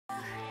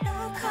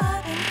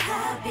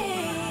be.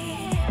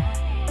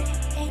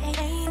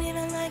 Ain't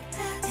even like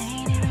that.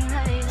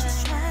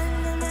 Just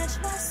trying to match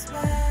my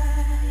swag.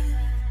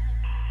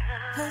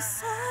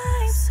 'Cause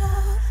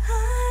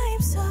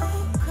I'm so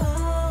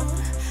cold.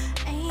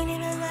 Ain't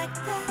even like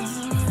that.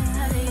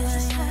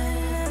 Just trying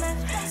to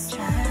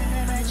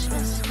match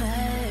my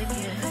swag.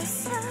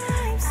 'Cause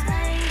I'm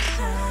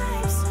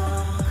so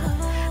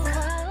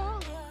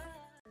cold.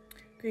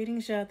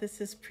 Greetings, y'all.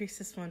 This is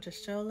Priestess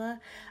Montashola.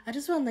 I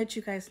just want to let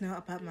you guys know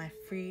about my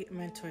free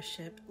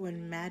mentorship,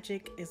 When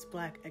Magic is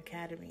Black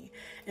Academy.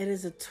 It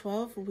is a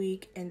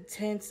 12-week,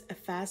 intense,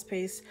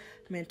 fast-paced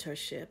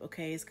mentorship,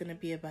 okay? It's going to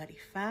be about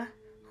Ifa,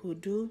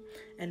 Hoodoo,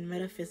 and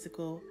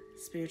metaphysical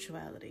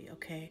spirituality,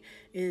 okay?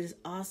 It is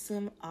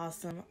awesome,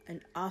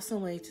 an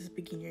awesome way to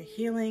begin your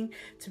healing,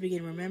 to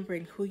begin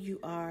remembering who you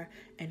are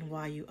and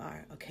why you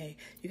are, okay?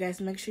 You guys,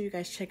 make sure you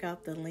guys check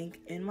out the link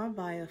in my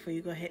bio before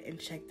you go ahead and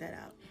check that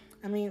out.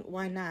 I mean,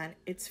 why not?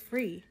 It's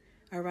free,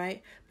 all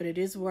right? But it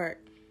is work.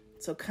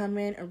 So come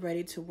in and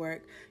ready to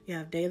work. You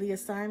have daily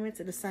assignments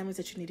and assignments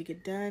that you need to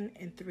get done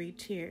in 3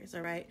 tiers,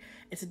 all right?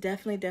 It's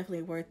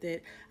definitely worth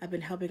it. I've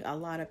been helping a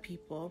lot of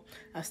people.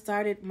 I've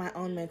started my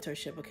own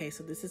mentorship, okay?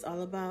 So this is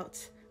all about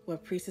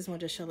what Priestess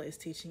Montashola is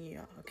teaching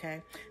you,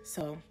 okay?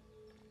 So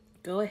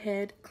go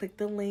ahead, click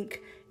the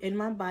link in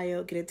my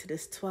bio, get into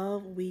this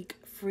 12-week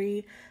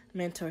free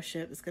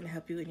mentorship. It's going to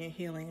help you in your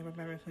healing and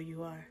remembering who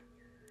you are.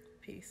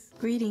 Peace.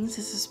 Greetings,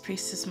 this is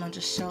Priestess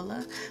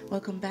Montashola.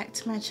 Welcome back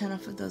to my channel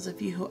for those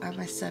of you who are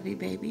my subby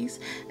babies.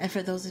 And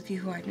for those of you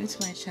who are new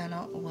to my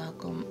channel,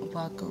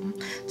 welcome.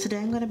 Today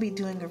I'm going to be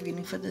doing a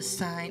reading for the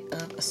sign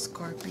of a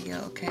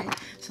Scorpio, okay?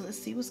 So let's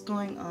see what's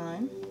going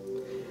on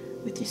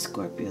with you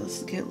Scorpios.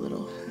 Let's get a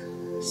little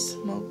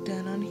smoke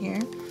done on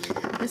here.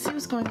 Let's see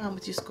what's going on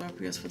with you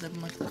Scorpios for the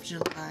month of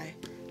July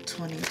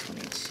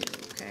 2022,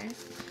 okay?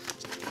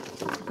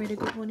 Ready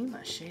to go on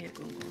my shade,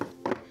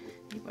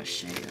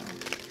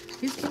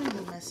 Please give me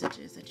the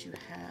messages that you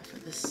have for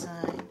the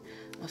sign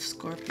of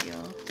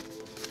Scorpio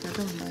for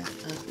the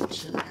month of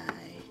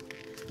July.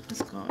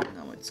 What's going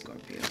on with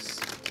Scorpios?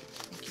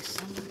 Thank you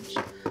so much.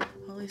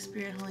 Holy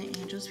Spirit, Holy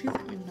Angels, please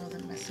let me know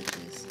the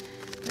messages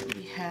that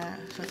we have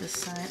for the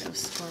sign of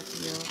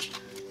Scorpio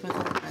for the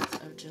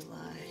month of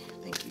July.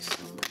 Thank you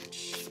so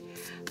much.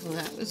 Well,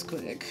 that was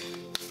quick.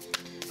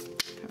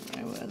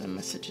 Alright, what other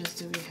messages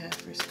do we have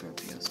for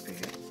Scorpio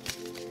Spirit?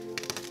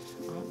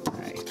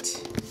 Alright.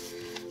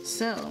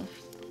 So,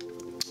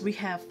 we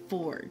have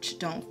forge,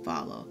 don't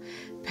follow.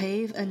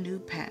 Pave a new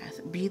path.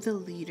 Be the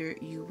leader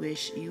you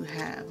wish you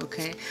have,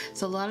 okay?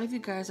 So a lot of you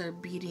guys are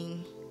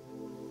beating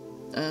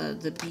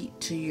the beat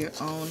to your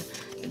own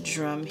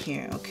drum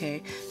here,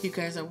 okay? You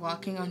guys are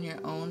walking on your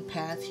own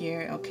path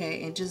here,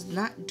 okay? And just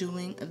not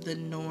doing the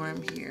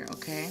norm here,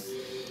 okay?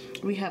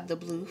 We have the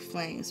blue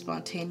flame,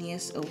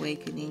 spontaneous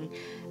awakening,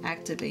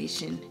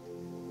 activation,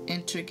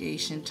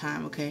 integration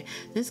time, okay?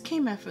 This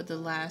came after the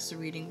last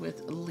reading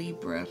with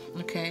Libra,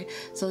 okay?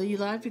 So a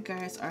lot of you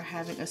guys are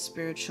having a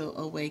spiritual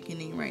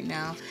awakening right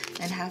now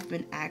and have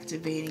been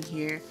activating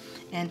here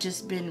and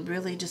just been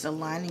really just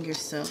aligning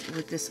yourself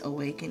with this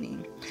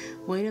awakening.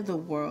 Weight of the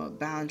world,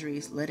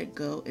 boundaries, let it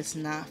go. It's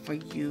not for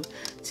you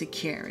to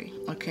carry,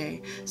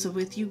 okay? So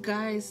with you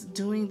guys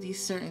doing these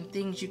certain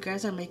things, you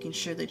guys are making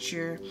sure that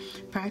you're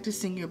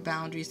practicing your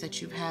boundaries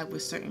that you've had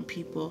with certain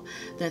people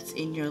that's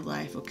in your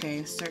life,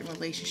 okay? Certain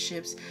relationships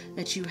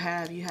that you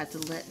have to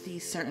let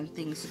these certain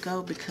things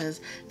go because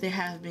they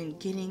have been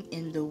getting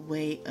in the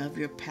way of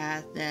your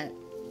path,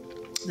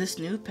 this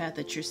new path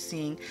that you're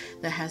seeing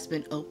that has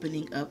been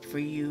opening up for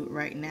you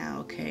right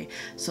now, okay?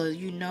 So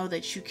you know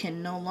that you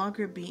can no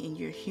longer be in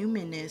your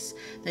humanness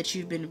that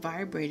you've been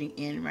vibrating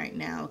in right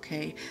now,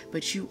 okay?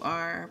 But you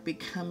are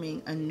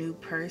becoming a new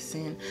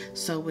person.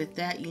 So with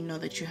that, you know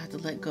that you have to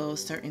let go of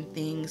certain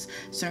things,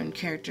 certain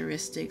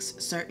characteristics,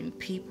 certain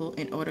people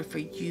in order for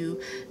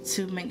you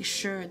to make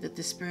sure that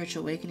the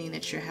spiritual awakening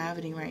that you're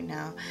having right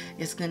now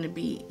is going to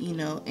be, you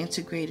know,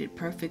 integrated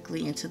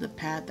perfectly into the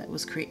path that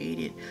was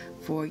created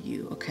for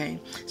you, okay?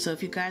 So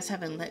if you guys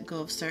haven't let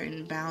go of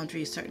certain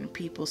boundaries, certain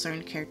people,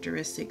 certain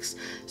characteristics,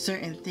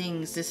 certain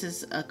things, this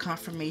is a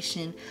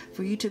confirmation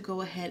for you to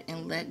go ahead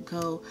and let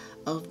go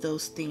of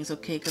those things,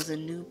 okay? Because a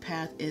new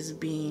path is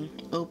being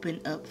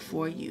opened up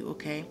for you,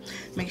 okay?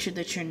 Make sure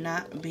that you're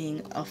not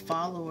being a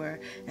follower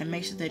and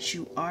make sure that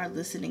you are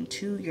listening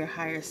to your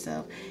higher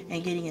self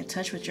and getting in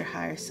touch with your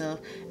higher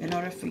self in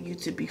order for you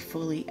to be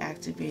fully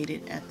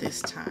activated at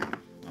this time,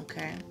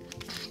 okay?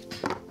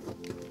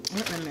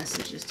 What other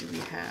messages do we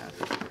have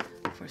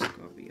for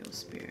Scorpio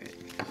Spirit?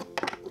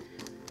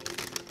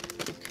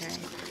 Okay,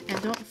 and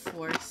don't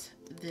force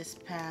this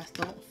path,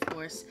 don't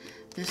force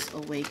this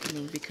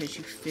awakening because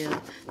you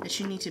feel that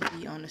you need to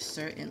be on a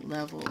certain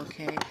level,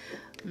 okay?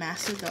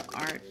 Master the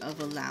art of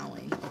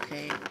allowing,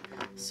 okay?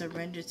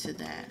 surrender to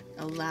that.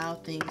 Allow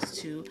things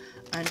to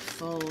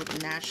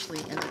unfold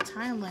naturally in the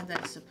timeline that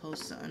it's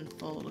supposed to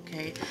unfold,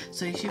 okay?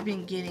 So if you've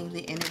been getting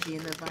the energy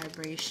and the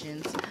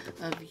vibrations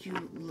of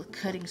you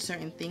cutting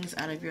certain things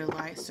out of your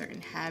life,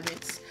 certain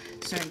habits,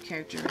 certain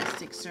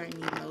characteristics,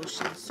 certain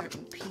emotions,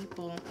 certain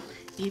people,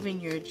 even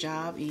your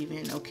job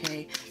even,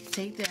 okay?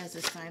 Take that as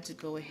a sign to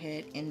go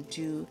ahead and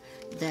do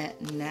that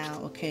now,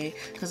 okay?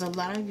 Because a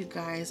lot of you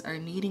guys are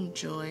needing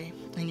joy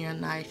in your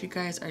life. You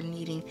guys are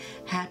needing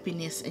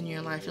happiness in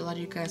your life. A lot of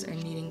you guys are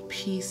needing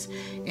peace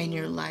in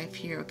your life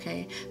here,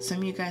 okay? Some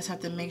of you guys have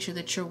to make sure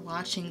that you're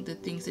watching the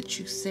things that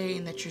you say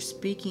and that you're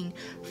speaking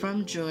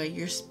from joy.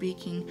 You're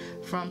speaking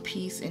from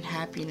peace and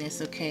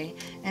happiness, okay?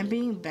 And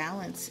being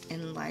balanced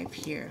in life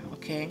here,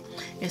 okay?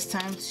 It's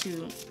time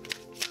to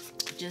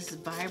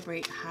just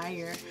vibrate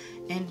higher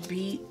and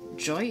be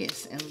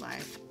joyous in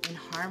life, in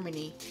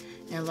harmony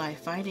in life,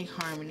 finding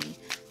harmony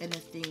in the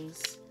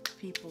things,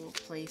 people,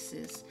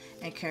 places,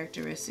 and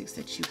characteristics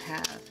that you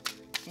have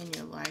in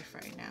your life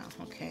right now,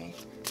 okay?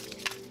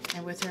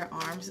 And with her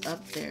arms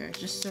up there,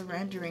 just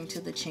surrendering to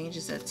the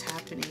changes that's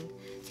happening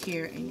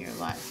here in your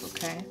life,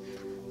 okay?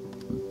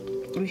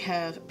 We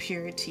have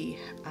purity,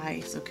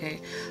 ice,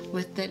 okay?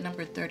 With that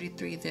number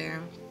 33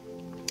 there,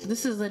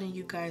 this is letting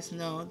you guys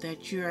know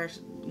that you are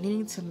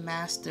needing to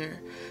master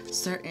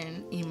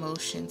certain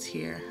emotions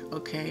here,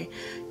 okay?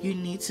 You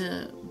need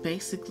to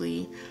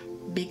basically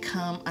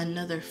become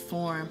another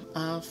form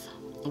of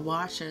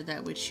washer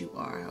that which you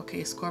are,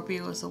 okay?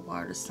 Scorpio is a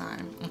water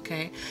sign,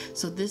 okay?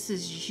 So this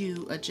is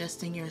you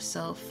adjusting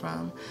yourself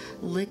from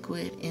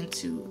liquid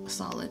into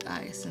solid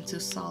ice, into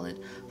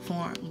solid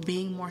form,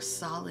 being more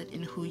solid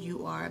in who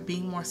you are,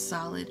 being more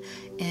solid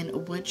in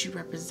what you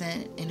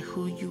represent and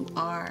who you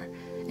are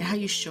and how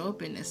you show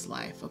up in this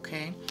life,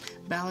 okay?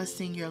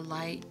 Balancing your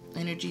light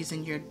energies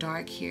and your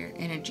dark here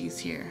energies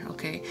here,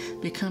 okay?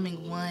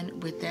 Becoming one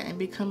with that and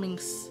becoming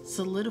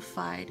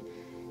solidified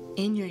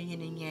in your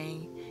yin and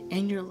yang,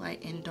 in your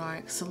light and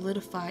dark,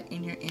 solidified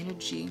in your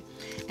energy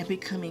and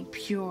becoming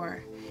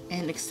pure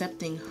and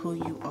accepting who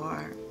you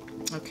are,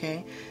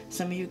 okay?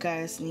 Some of you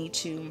guys need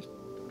to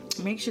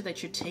make sure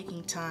that you're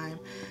taking time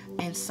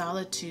and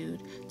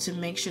solitude to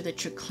make sure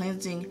that you're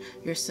cleansing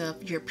yourself,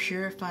 you're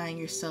purifying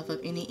yourself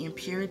of any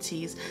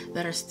impurities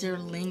that are still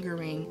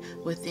lingering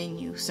within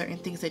you, certain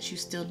things that you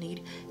still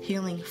need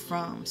healing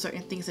from,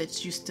 certain things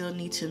that you still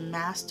need to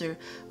master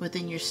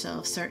within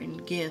yourself, certain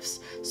gifts,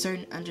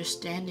 certain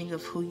understanding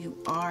of who you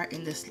are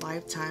in this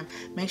lifetime.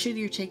 Make sure that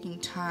you're taking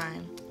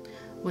time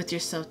with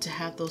yourself to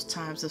have those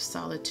times of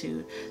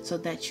solitude so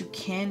that you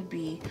can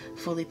be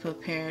fully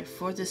prepared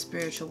for the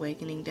spiritual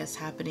awakening that's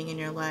happening in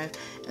your life.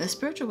 And the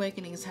spiritual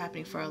awakening is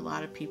happening for a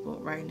lot of people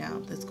right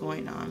now that's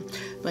going on.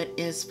 But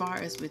as far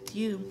as with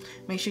you,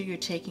 make sure you're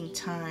taking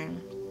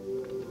time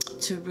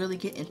to really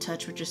get in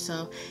touch with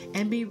yourself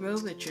and be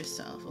real with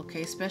yourself,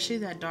 okay? Especially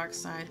that dark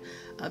side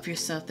of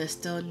yourself that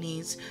still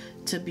needs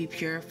to be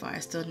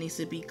purified, still needs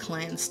to be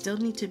cleansed, still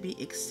need to be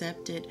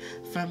accepted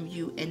from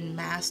you and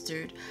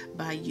mastered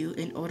by you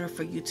in order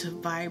for you to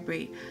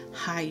vibrate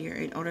higher,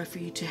 in order for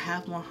you to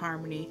have more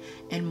harmony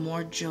and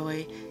more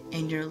joy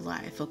in your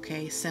life,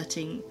 okay?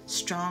 Setting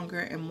stronger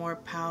and more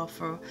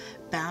powerful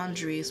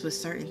boundaries with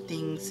certain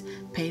things,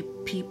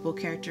 people,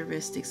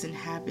 characteristics, and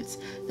habits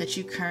that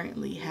you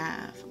currently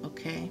have,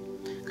 okay?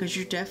 Because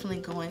you're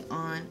definitely going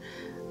on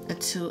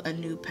to a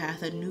new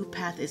path. A new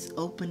path is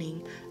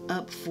opening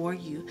up for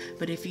you.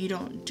 But if you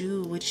don't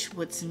do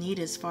what's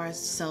needed as far as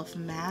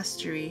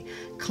self-mastery,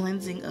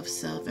 cleansing of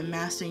self, and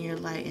mastering your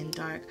light and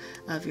dark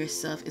of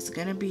yourself, it's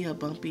going to be a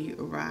bumpy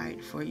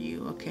ride for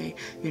you, okay?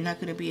 You're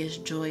not going to be as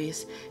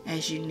joyous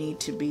as you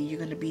need to be. You're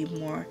going to be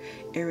more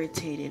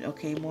irritated,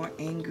 okay? More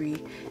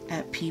angry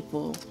at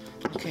people,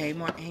 okay?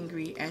 More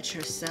angry at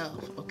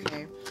yourself,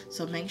 okay?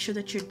 So make sure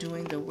that you're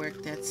doing the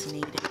work that's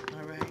needed,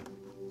 all right?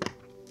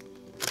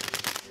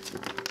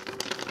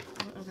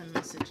 What other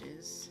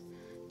messages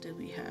do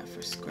we have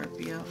for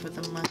Scorpio for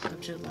the month of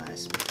July?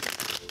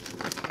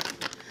 Okay.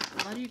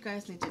 A lot of you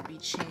guys need to be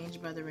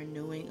changed by the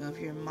renewing of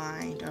your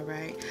mind, all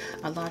right?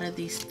 A lot of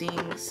these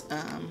things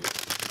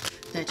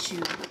that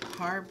you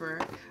harbor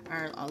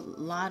are a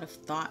lot of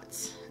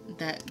thoughts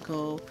that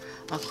go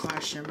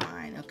across your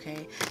mind,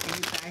 okay? And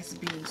you guys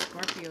being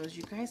Scorpios,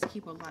 you guys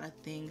keep a lot of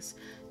things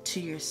to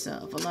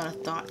yourself, a lot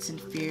of thoughts and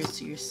fears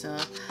to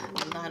yourself,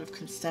 a lot of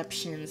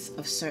conceptions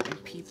of certain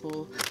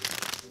people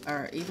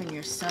or even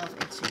yourself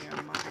into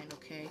your mind,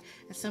 okay?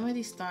 And some of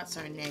these thoughts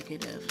are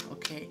negative,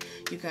 okay?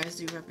 You guys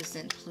do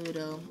represent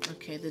Pluto,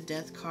 okay? The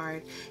death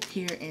card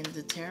here in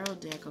the tarot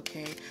deck,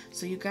 okay?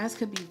 So you guys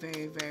could be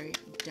very, very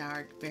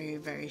dark, very,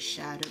 very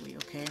shadowy,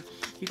 okay?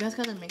 You guys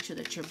got to make sure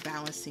that you're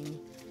balancing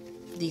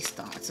these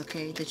thoughts,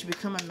 okay? That you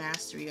become a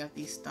mastery of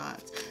these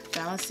thoughts,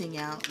 balancing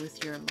out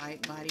with your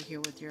light body here,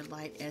 with your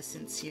light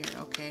essence here,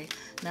 okay?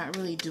 Not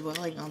really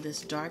dwelling on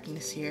this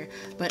darkness here,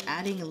 but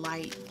adding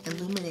light,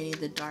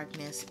 illuminating the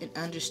darkness, and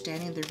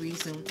understanding the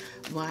reason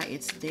why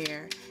it's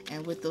there.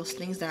 And with those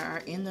things that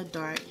are in the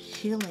dark,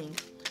 healing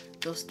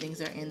those things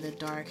that are in the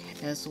dark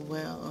as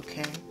well,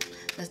 okay?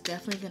 that's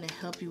definitely going to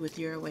help you with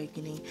your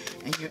awakening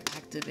and your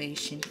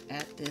activation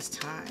at this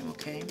time,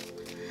 okay?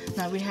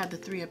 Now we have the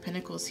Three of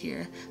Pentacles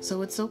here.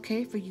 So it's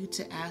okay for you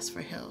to ask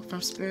for help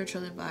from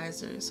spiritual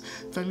advisors,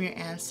 from your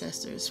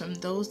ancestors, from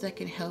those that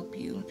can help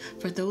you,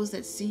 for those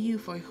that see you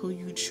for who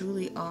you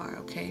truly are,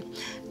 okay?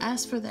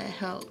 Ask for that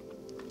help.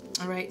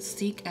 All right,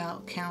 seek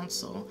out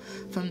counsel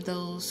from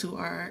those who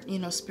are,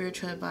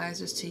 spiritual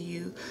advisors to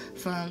you,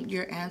 from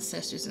your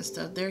ancestors and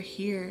stuff. They're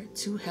here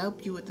to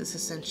help you with this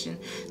ascension.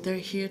 They're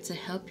here to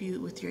help you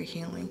with your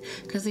healing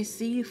because they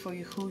see you for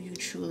who you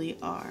truly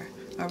are.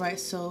 All right,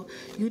 so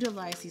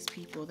utilize these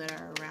people that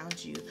are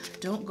around you.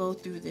 Don't go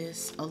through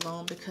this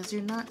alone because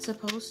you're not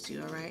supposed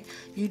to. All right,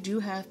 you do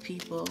have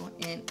people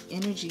and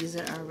energies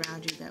that are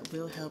around you that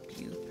will help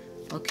you.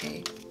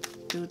 Okay,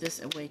 through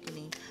this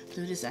awakening,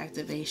 through this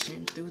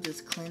activation, through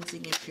this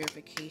cleansing and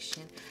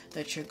purification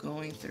that you're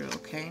going through,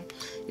 okay?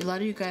 A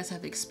lot of you guys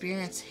have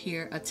experienced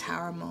here a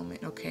tower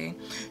moment, okay?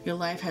 Your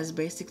life has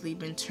basically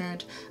been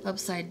turned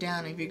upside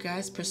down, and your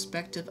guys'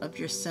 perspective of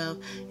yourself,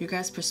 your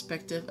guys'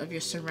 perspective of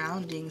your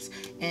surroundings,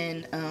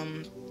 and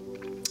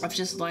of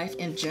just life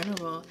in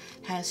general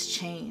has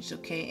changed,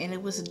 okay? And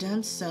it was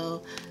done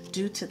so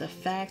due to the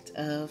fact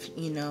of,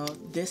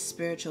 this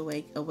spiritual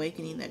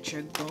awakening that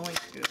you're going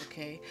through,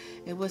 okay?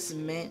 It was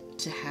meant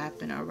to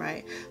happen, all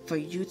right? For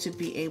you to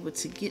be able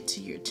to get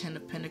to your Ten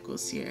of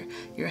Pentacles here,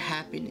 your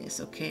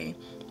happiness, okay?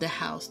 The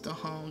house, the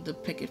home, the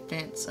picket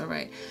fence, all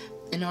right?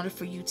 In order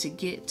for you to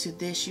get to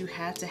this, you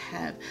had to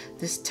have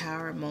this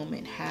tower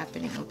moment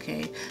happening,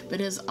 okay? But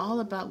it's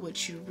all about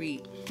what you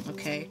reap,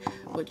 okay?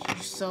 What you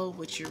sow,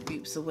 what you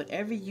reap. So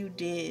whatever you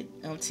did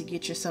to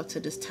get yourself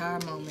to this tower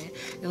moment,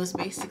 it was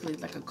basically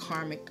like a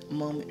karmic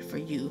moment for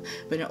you.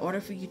 But in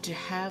order for you to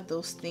have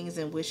those things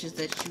and wishes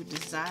that you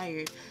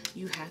desired,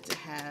 you had to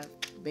have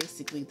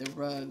basically the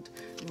rug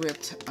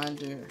ripped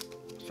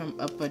from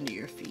up under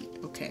your feet,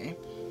 okay?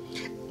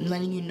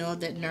 Letting you know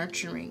that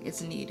nurturing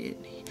is needed,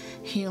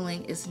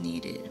 healing is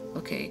needed,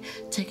 okay?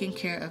 Taking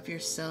care of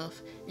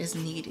yourself is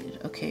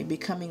needed, okay?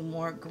 Becoming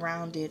more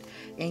grounded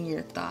in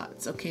your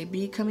thoughts, okay?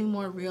 Becoming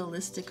more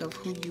realistic of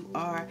who you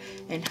are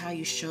and how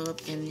you show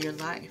up in your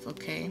life,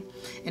 okay?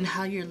 And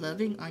how you're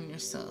loving on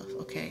yourself,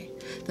 okay?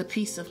 The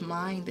peace of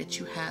mind that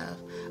you have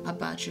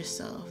about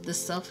yourself, the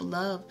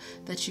self-love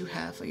that you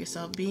have for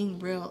yourself, being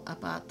real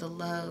about the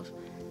love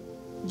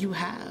you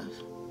have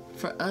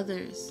for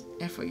others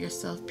and for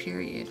yourself,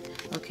 period,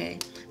 okay?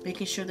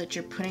 Making sure that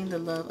you're putting the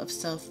love of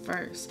self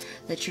first,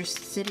 that you're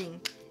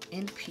sitting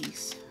in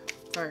peace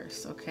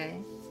first,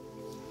 okay?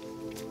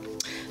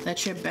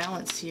 That you're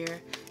balanced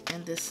here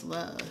in this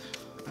love,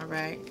 all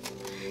right?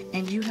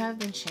 And you have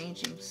been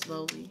changing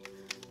slowly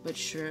but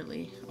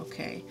surely,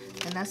 okay?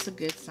 And that's a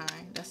good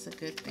sign. That's a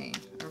good thing,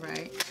 all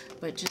right?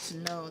 But just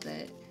know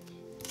that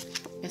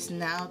it's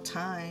now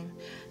time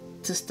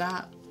to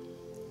stop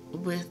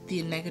with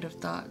the negative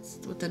thoughts,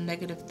 with the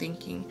negative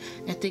thinking,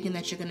 and thinking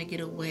that you're going to get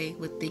away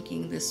with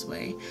thinking this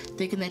way,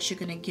 thinking that you're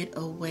going to get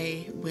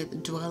away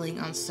with dwelling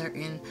on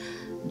certain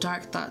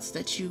dark thoughts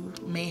that you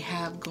may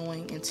have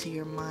going into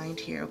your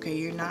mind here, okay?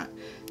 You're not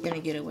going to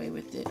get away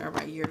with it, all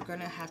right? You're going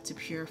to have to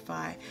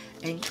purify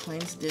and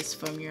cleanse this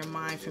from your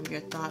mind, from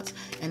your thoughts,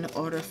 in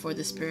order for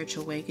the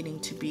spiritual awakening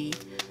to be,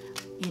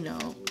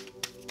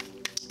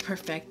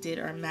 perfected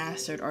or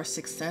mastered or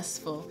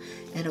successful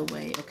in a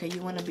way, okay?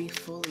 You want to be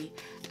fully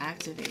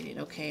activated,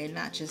 okay? And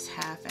not just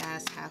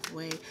half-ass,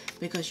 halfway,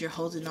 because you're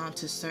holding on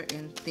to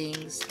certain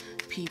things,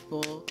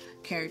 people,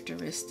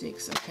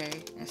 characteristics,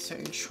 okay? And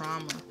certain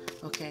trauma,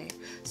 okay?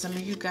 Some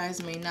of you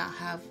guys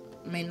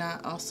may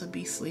not also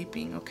be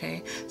sleeping,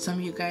 okay? Some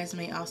of you guys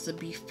may also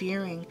be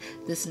fearing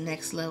this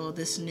next level,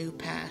 this new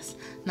path,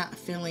 not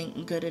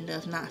feeling good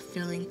enough, not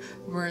feeling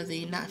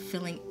worthy, not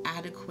feeling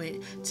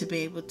adequate to be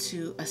able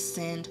to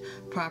ascend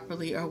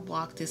properly or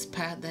walk this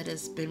path that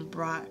has been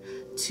brought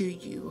to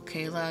you,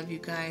 okay? A lot of you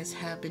guys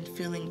have been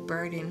feeling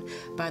burdened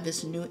by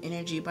this new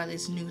energy, by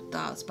these new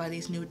thoughts, by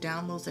these new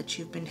downloads that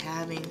you've been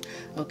having,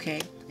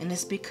 okay? And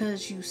it's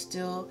because you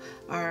still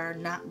are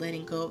not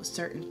letting go of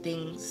certain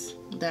things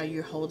that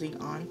you're holding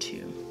on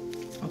to,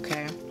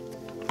 okay?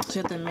 So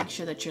you have to make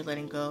sure that you're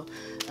letting go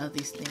of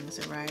these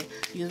things, all right?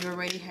 You've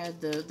already had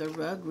the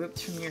rug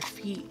ripped from your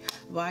feet.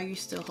 Why are you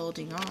still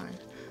holding on,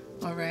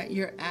 all right?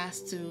 You're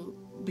asked to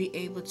be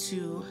able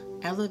to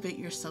elevate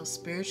yourself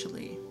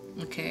spiritually,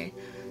 okay?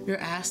 You're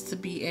asked to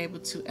be able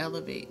to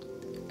elevate.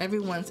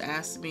 Everyone's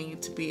asked at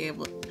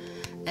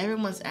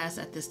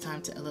this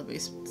time to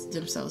elevate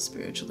themselves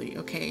spiritually,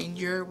 okay? And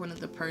you're one of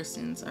the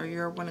persons, or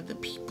you're one of the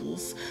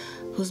peoples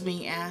who's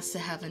being asked to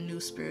have a new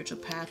spiritual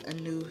path, a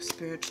new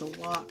spiritual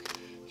walk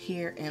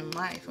here in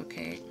life,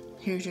 okay?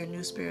 Here's your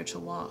new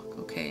spiritual walk,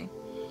 okay?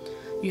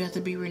 You have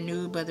to be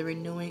renewed by the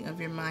renewing of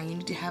your mind. You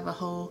need to have a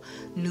whole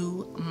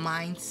new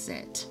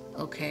mindset,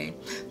 okay?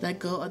 Let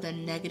go of the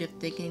negative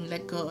thinking.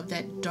 Let go of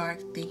that dark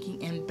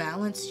thinking and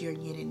balance your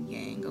yin and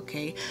yang,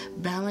 okay?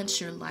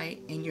 Balance your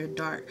light and your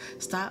dark.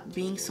 Stop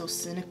being so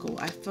cynical.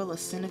 I feel a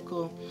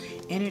cynical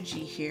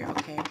energy here,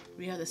 okay?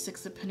 We have the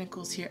Six of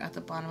Pentacles here at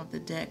the bottom of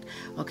the deck,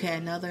 okay?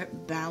 Another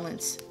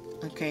balance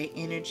okay,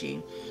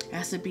 energy. It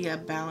has to be a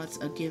balance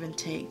of give and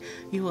take.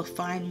 You will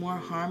find more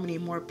harmony,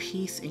 more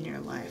peace in your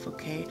life,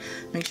 okay?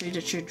 Make sure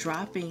that you're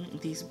dropping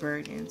these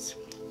burdens,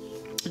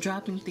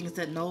 dropping things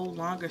that no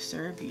longer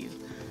serve you,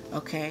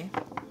 okay?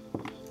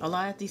 A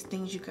lot of these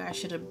things you guys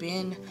should have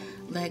been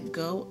let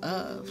go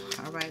of,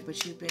 all right?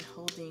 But you've been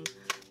holding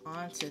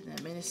on to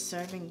them, and it's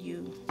serving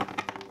you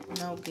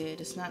no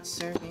good. It's not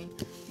serving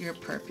your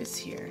purpose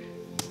here,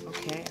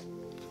 okay?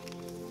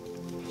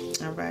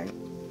 All right.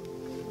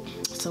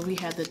 So we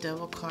had the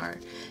Devil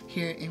card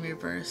here in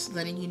reverse,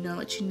 letting you know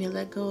that you need to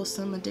let go of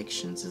some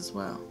addictions as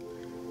well.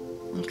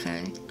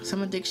 Okay,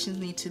 some addictions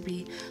need to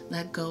be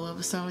let go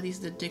of. Some of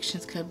these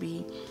addictions could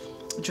be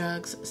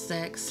drugs,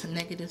 sex,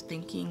 negative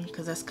thinking,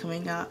 because that's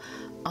coming out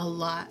a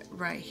lot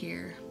right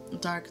here.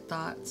 Dark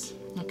thoughts.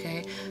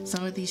 Okay,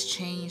 some of these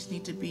chains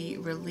need to be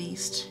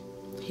released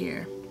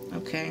here.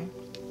 Okay.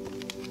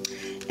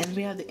 And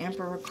we have the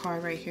Emperor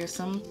card right here.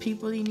 Some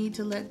people you need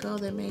to let go.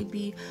 That may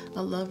be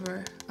a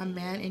lover, a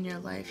man in your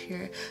life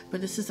here.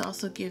 But this is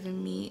also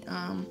giving me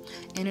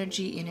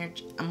energy,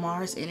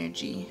 Mars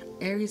energy,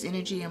 Aries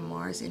energy, and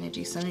Mars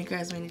energy. Some of you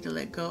guys may need to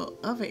let go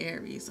of an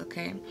Aries,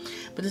 okay?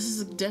 But this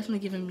is definitely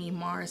giving me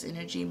Mars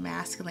energy,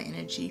 masculine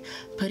energy,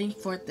 putting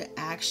forth the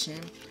action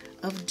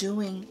of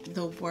doing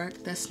the work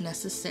that's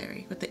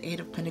necessary with the Eight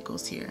of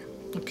Pentacles here,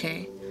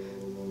 okay?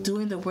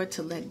 Doing the work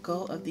to let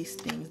go of these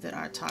things that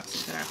are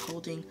toxic, that are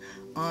holding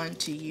on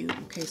to you,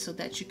 okay, so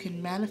that you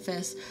can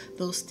manifest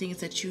those things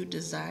that you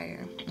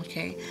desire,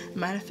 okay?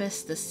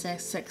 Manifest the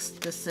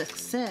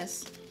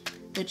success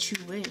that you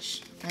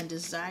wish and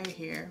desire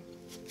here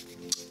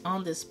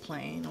on this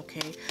plane,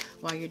 okay,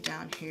 while you're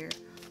down here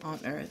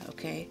on earth,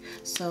 okay?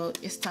 So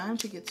it's time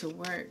to get to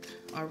work,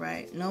 all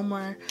right? No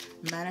more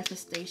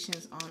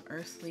manifestations on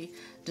earthly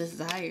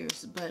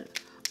desires, but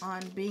on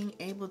being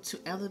able to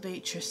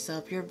elevate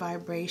yourself, your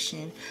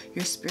vibration,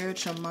 your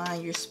spiritual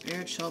mind, your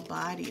spiritual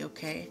body,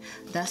 okay?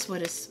 That's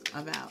what it's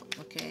about,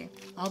 okay?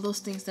 All those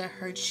things that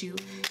hurt you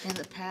in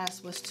the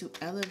past was to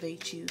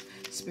elevate you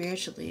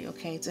spiritually,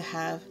 okay? To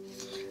have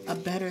a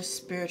better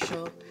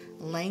spiritual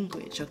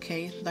language,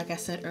 okay? Like I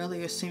said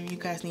earlier, soon you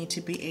guys need to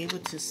be able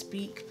to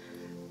speak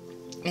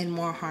in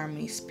more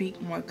harmony,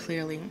 speak more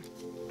clearly,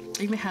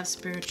 even have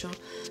spiritual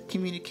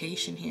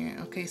communication here,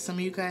 okay? Some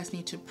of you guys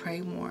need to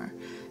pray more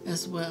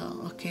as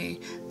well, okay?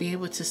 Be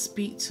able to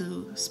speak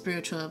to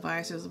spiritual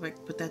advisors, like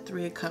with that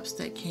Three of Cups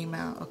that came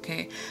out,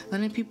 okay?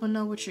 Letting people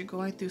know what you're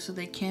going through so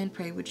they can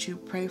pray with you,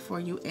 pray for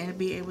you, and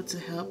be able to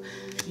help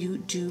you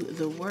do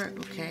the work,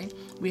 okay?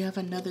 We have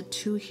another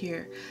 2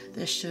 here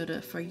that showed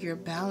up for your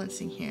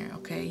balancing here,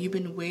 okay? You've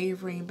been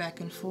wavering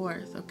back and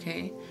forth,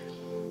 okay?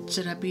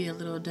 Should I be the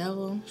little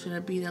devil? Should I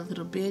be that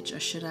little bitch? Or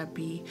should I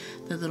be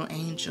the little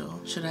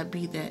angel? Should I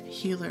be that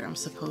healer I'm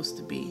supposed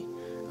to be?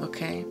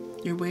 Okay?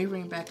 You're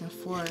wavering back and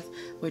forth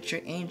with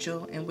your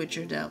angel and with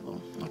your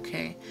devil.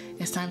 Okay?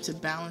 It's time to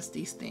balance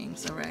these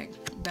things, alright?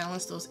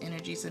 Balance those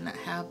energies and not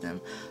have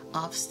them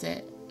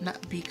offset.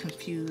 Not be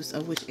confused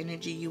of which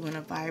energy you want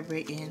to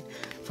vibrate in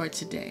for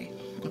today.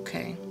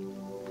 Okay?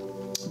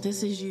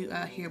 This is you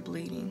out here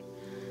bleeding.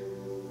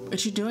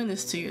 But you're doing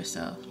this to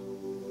yourself.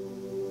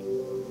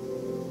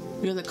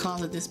 You're the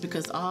cause of this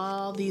because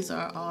all these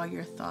are all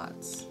your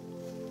thoughts.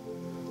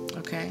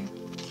 Okay?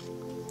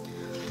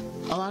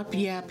 A lot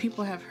of,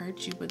 people have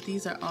hurt you, but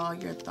these are all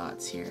your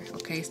thoughts here.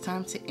 Okay? It's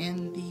time to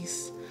end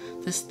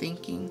this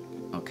thinking,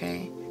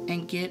 okay?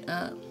 And get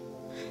up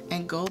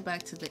and go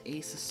back to the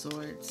Ace of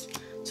Swords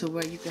to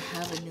where you can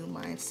have a new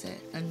mindset,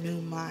 a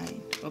new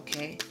mind,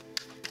 okay?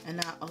 And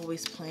not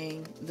always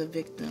playing the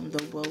victim,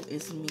 the woe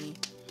is me.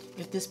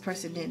 If this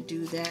person didn't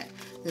do that,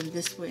 then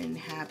this wouldn't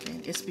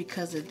happen. It's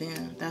because of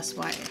them. That's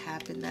why it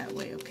happened that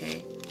way,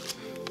 okay?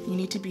 You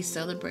need to be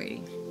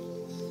celebrating.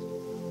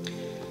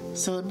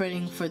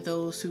 Celebrating for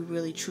those who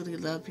really truly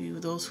love you,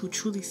 those who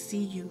truly see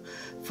you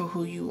for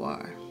who you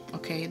are,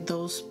 okay?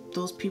 Those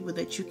people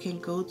that you can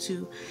go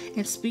to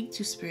and speak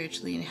to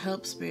spiritually and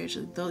help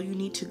spiritually. Though you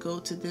need to go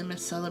to them and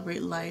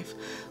celebrate life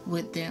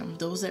with them.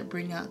 Those that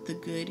bring out the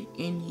good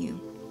in you,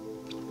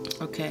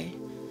 okay?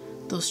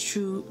 Those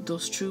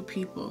true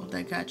people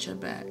that got your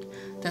back,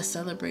 that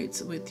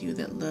celebrates with you,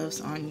 that loves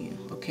on you,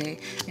 okay?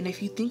 And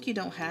if you think you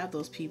don't have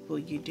those people,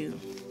 you do,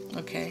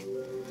 okay?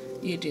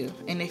 You do.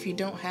 And if you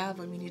don't have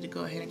them, you need to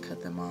go ahead and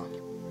cut them off.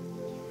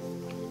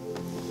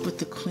 With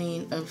the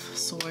Queen of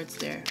Swords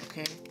there,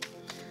 okay?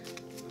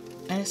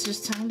 And it's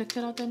just time to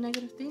cut out that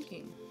negative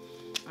thinking,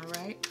 all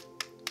right?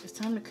 It's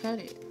time to cut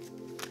it,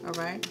 all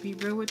right? Be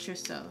real with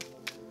yourself,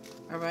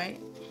 all right?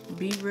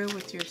 Be real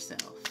with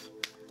yourself.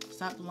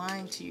 Stop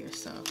lying to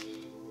yourself,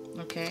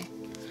 okay?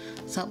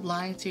 Stop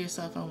lying to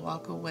yourself and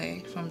walk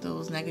away from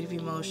those negative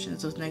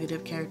emotions, those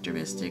negative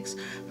characteristics,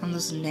 from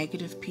those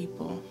negative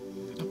people,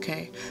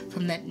 okay?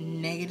 From that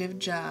negative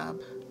job,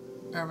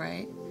 all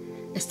right?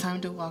 It's time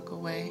to walk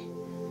away,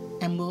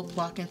 and we'll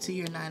walk into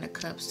your Nine of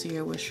Cups, to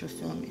your wish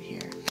fulfillment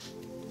here,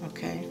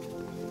 okay?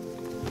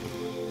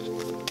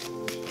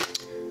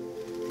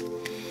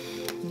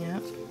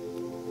 Yep.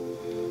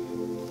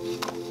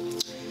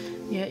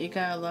 Yeah, you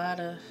got a lot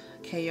of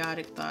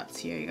chaotic thoughts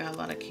here. You got a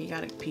lot of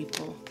chaotic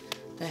people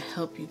that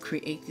help you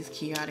create these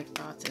chaotic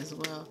thoughts as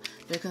well,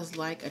 because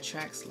like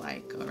attracts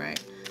like. All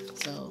right,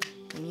 so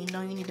when you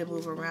know you need to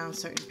move around,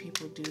 certain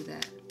people do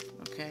that,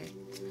 okay,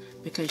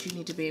 because you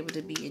need to be able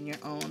to be in your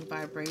own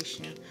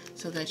vibration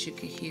so that you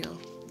can heal.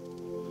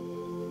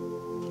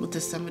 With the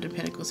Summit of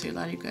Pentacles here, a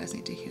lot of you guys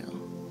need to heal.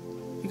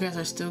 You guys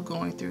are still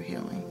going through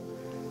healing,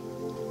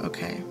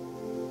 okay?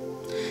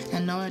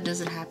 And no, it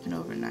doesn't happen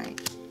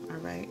overnight, all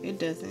right? It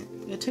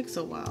doesn't. It takes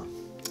a while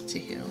to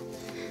heal,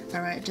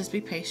 all right? Just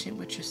be patient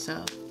with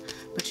yourself,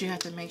 but you have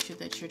to make sure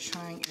that you're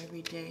trying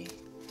every day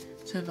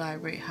to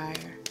vibrate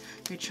higher.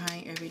 You're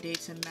trying every day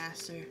to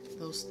master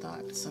those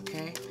thoughts,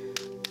 okay?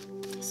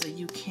 So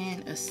you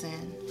can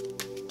ascend,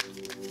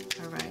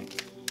 all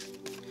right?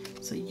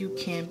 So you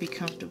can be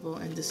comfortable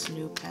in this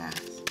new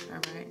path,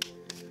 all right?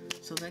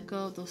 So let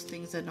go of those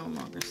things that no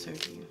longer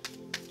serve you,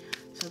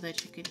 so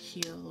that you can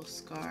heal those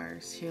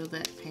scars, heal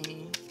that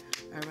pain,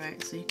 all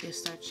right? So you can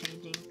start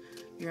changing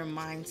your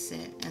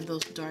mindset, and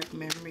those dark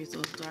memories,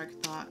 those dark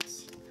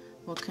thoughts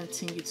will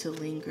continue to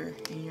linger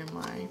in your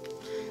mind,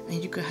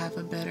 and you could have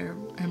a better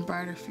and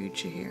brighter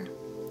future here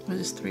with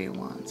this Three of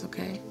Wands,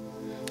 okay?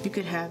 You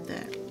could have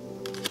that,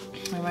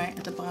 all right?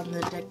 At the bottom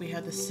of the deck, we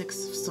have the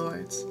Six of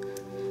Swords.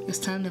 It's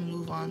time to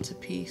move on to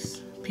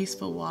peace,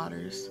 peaceful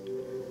waters,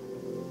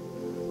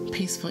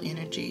 peaceful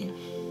energy,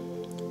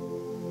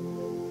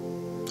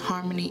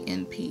 harmony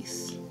and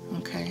peace,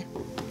 okay?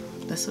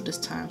 That's what it's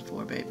time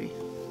for, baby.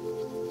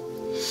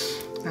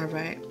 All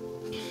right.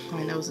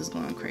 My nose is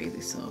going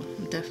crazy, so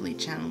I'm definitely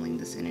channeling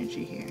this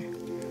energy here.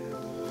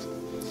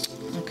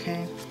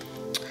 Okay.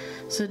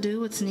 So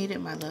do what's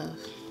needed, my love,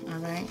 all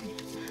right?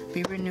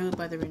 Be renewed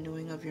by the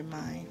renewing of your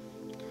mind,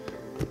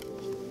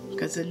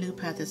 because a new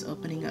path is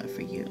opening up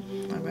for you,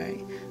 all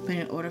right? But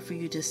in order for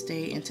you to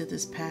stay into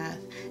this path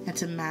and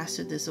to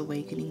master this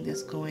awakening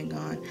that's going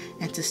on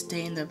and to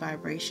stay in the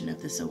vibration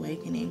of this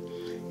awakening,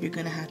 you're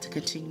going to have to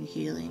continue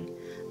healing,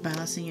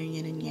 balancing your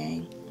yin and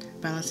yang,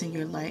 balancing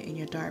your light and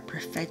your dark,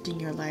 perfecting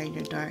your light and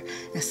your dark,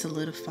 and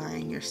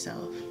solidifying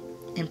yourself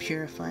and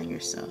purifying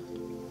yourself.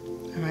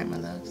 All right, my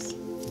loves.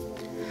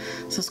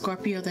 So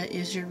Scorpio, that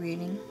is your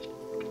reading.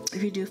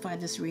 If you do find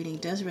this reading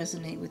does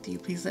resonate with you,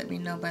 please let me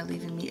know by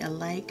leaving me a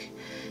like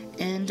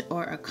and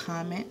or a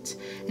comment.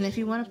 And if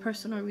you want a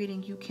personal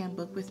reading, you can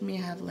book with me.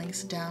 I have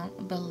links down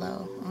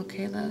below.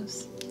 Okay,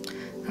 loves?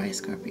 All right,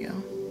 Scorpio.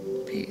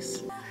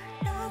 Peace.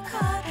 No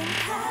carbon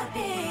copy.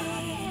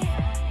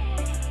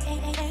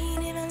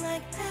 Ain't even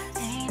like that.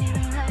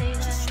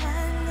 Just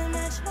trying to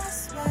match my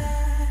swag.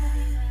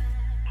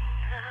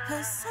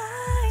 'Cause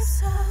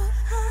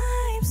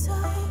I'm so